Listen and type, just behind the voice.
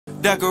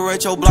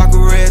Decorate your block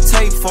with red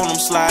tape, phone them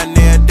sliding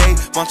every day.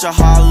 Bunch of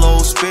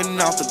hollows spitting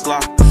out the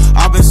Glock.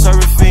 I've been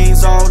serving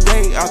fiends all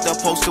day, out there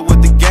posted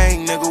with the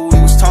gang, nigga. We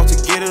was taught to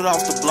get it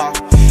off the block.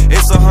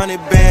 It's 100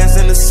 bands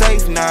in the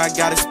safe, now I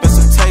got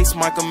expensive taste.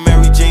 Michael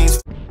Mary jeans.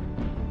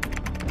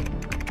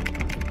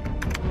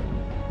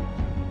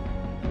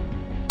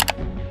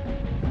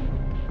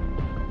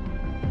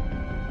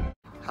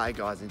 Hey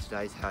guys, in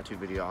today's how-to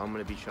video I'm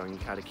going to be showing you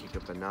how to kick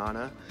a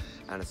banana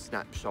and a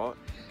snapshot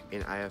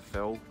in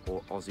AFL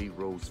or Aussie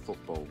rules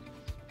football.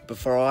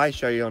 Before I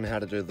show you on how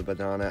to do the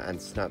banana and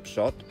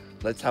snapshot,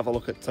 let's have a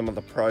look at some of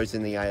the pros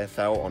in the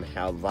AFL on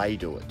how they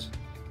do it.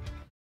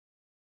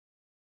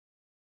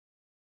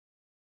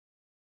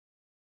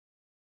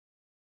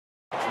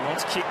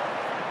 Wants kick,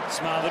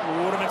 smothered,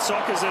 Waterman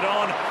soccers it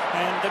on,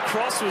 and the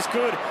cross was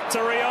good to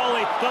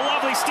Rioli. The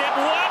lovely step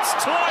once,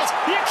 twice,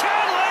 you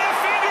can't lay a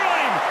finger on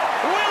him!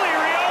 Willie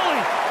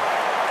Rioli!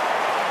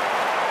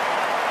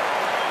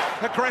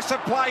 Aggressive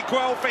play,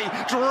 Guelphy,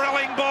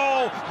 drilling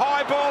ball,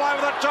 high ball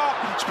over the top,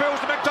 spills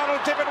to McDonald,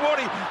 Tippin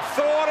Woody,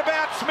 thought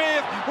about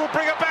Smith, will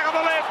bring it back on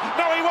the left,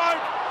 no he won't,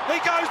 he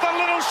goes the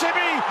little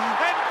shimmy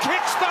and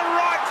kicks the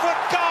right foot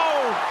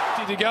goal.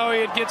 To go,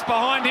 it gets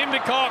behind him to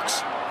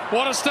Cox.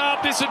 What a start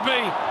this would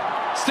be.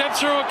 Step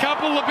through a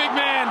couple, the big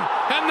man,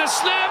 and the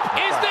snap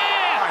is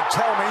there! Don't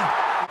tell me.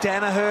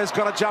 Danaher's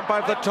got to jump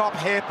over the top.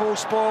 Hairpool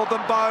spoiled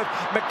them both.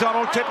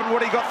 McDonald, Tippin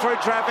Woody got through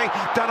traffic.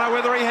 Don't know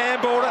whether he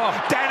handballed it.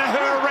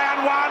 Danaher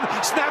round one.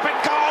 Snap it,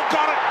 goal,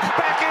 got it.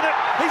 Back in it.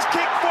 He's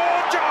kicked four,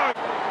 Joe.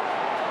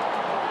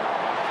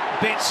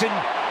 Benson,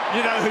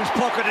 you know whose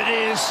pocket it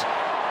is.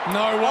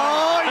 No way.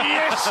 Oh,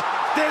 yes.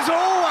 There's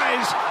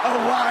always a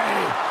way.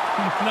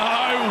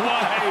 No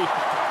way.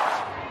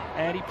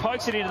 And he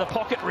pokes it into the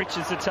pocket.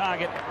 Richards the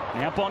target.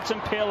 Now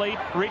Bontempelli.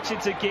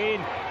 Richards again.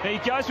 He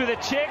goes with a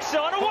check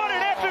sign. What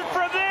an effort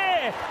from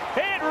there!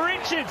 Ed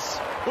Richards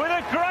with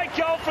a great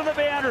goal from the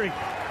boundary.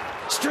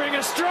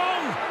 Stringer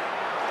strong.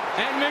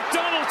 And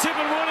McDonald,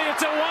 Tippin Woody,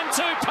 it's a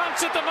 1-2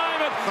 punch at the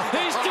moment.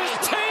 He's just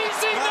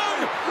teasing them.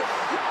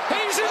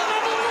 He's in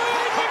the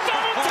lead.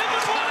 McDonald,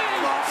 Tippin Woody.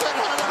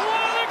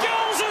 One of the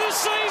goals of the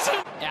season.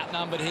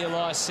 Outnumbered here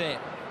lies set.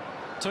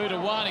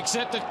 2-1,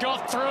 except it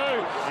got through,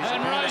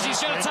 and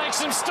Rosie's going to take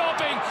some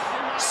stopping.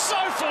 So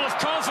full of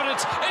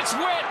confidence. It's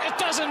wet, it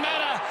doesn't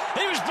matter.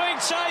 He was being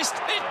chased,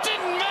 it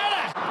didn't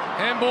matter.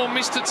 Handball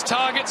missed its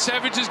target.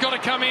 Savage has got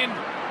to come in.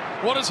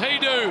 What does he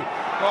do?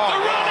 The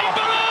running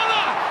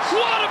banana.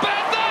 What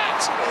about that?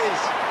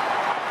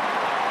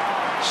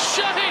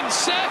 Shane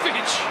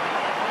Savage.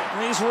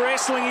 He's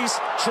wrestling, he's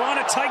trying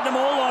to take them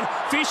all on.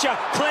 Fisher,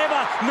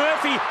 Clever,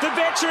 Murphy, the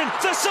veteran,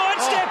 the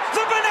sidestep,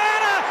 the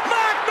banana,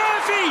 Mark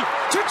Murphy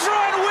to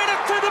try and win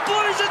it for the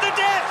Blues at the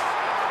death.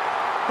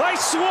 They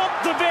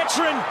swamped the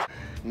veteran.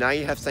 Now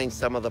you have seen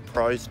some of the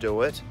pros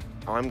do it.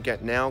 I'm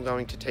now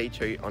going to teach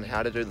you on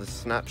how to do the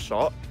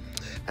snapshot,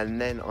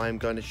 and then I'm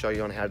going to show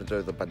you on how to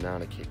do the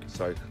banana kick.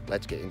 So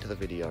let's get into the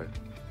video.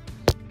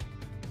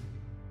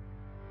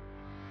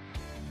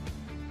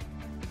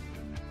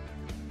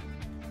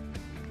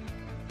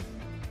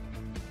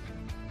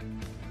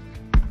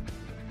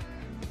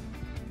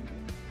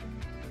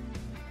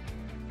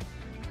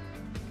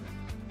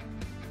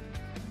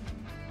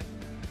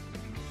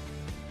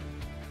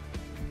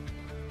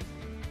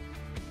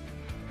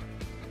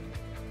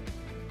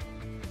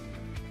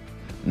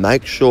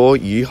 Make sure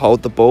you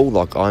hold the ball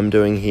like I'm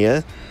doing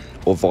here,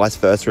 or vice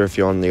versa if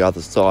you're on the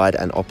other side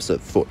and opposite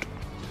foot.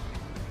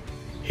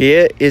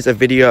 Here is a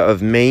video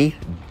of me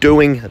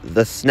doing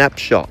the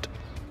snapshot.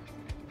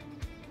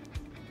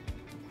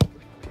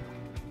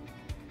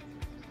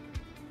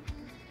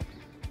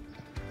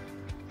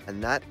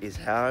 And that is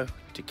how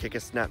to kick a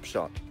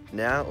snapshot.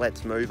 Now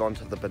let's move on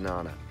to the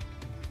banana.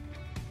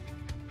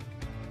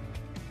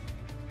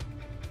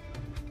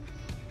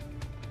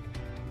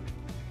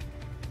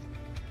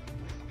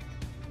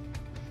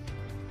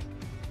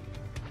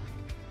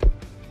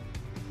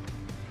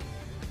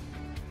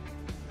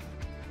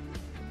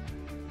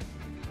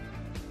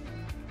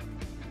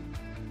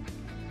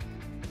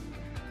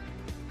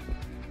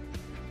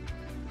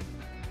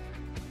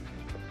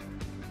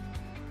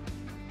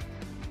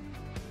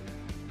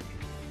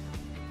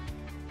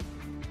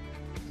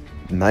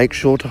 Make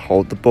sure to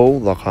hold the ball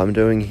like I'm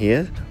doing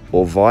here,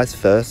 or vice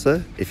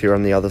versa if you're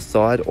on the other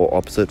side or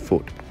opposite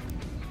foot.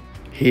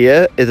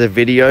 Here is a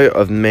video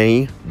of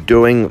me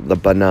doing the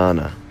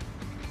banana.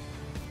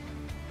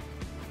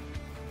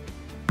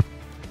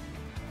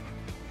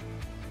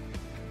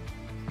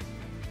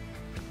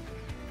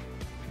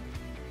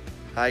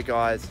 Hey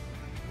guys,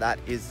 that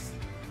is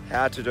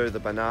how to do the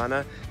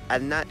banana,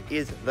 and that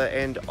is the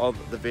end of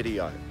the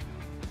video.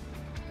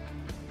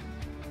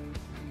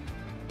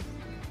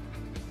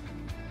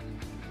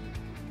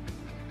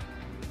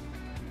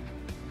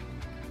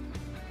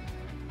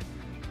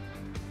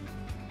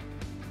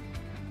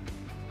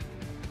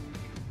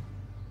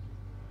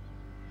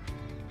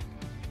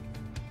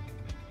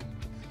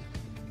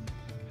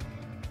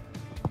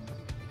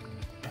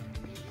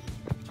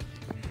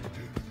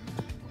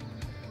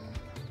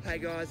 Hey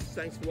guys,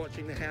 thanks for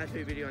watching the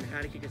how-to video on how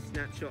to kick a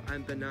snapshot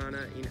and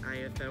banana in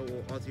AFL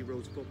or Aussie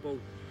rules football.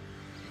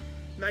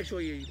 Make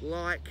sure you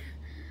like,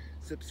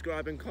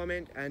 subscribe and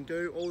comment and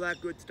do all that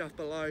good stuff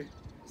below.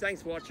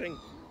 Thanks for watching.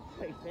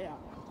 Peace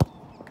out.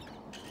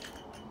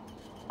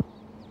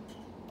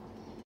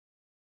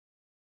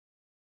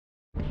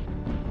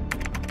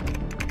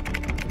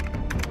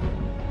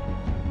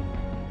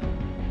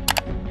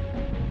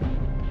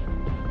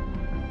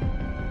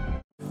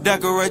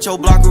 Decorate your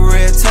block with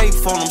red tape,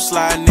 phone them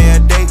sliding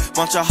every day.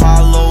 Bunch of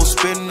hollows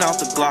spitting out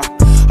the Glock.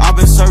 I've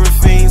been serving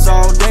fiends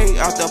all day,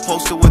 out there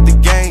posted with the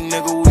gang,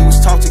 nigga. We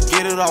was taught to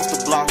get it off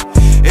the block.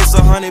 It's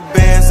 100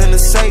 bands in the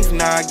safe,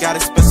 now I got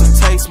expensive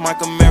taste.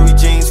 Michael Mary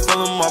jeans,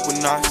 fill them up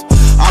with knots.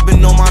 I've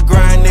been on my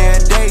grind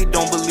every day,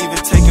 don't believe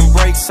in taking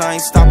breaks. I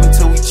ain't stopping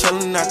till we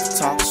chillin' at the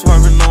top.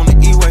 Swerving on the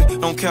E-way,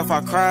 don't care if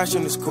I crash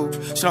in this coupe.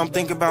 Shit I'm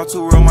thinking about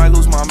too real, might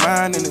lose my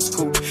mind in this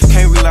coupe.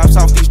 Can't relapse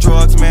off these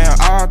drugs, man,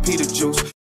 RIP the juice.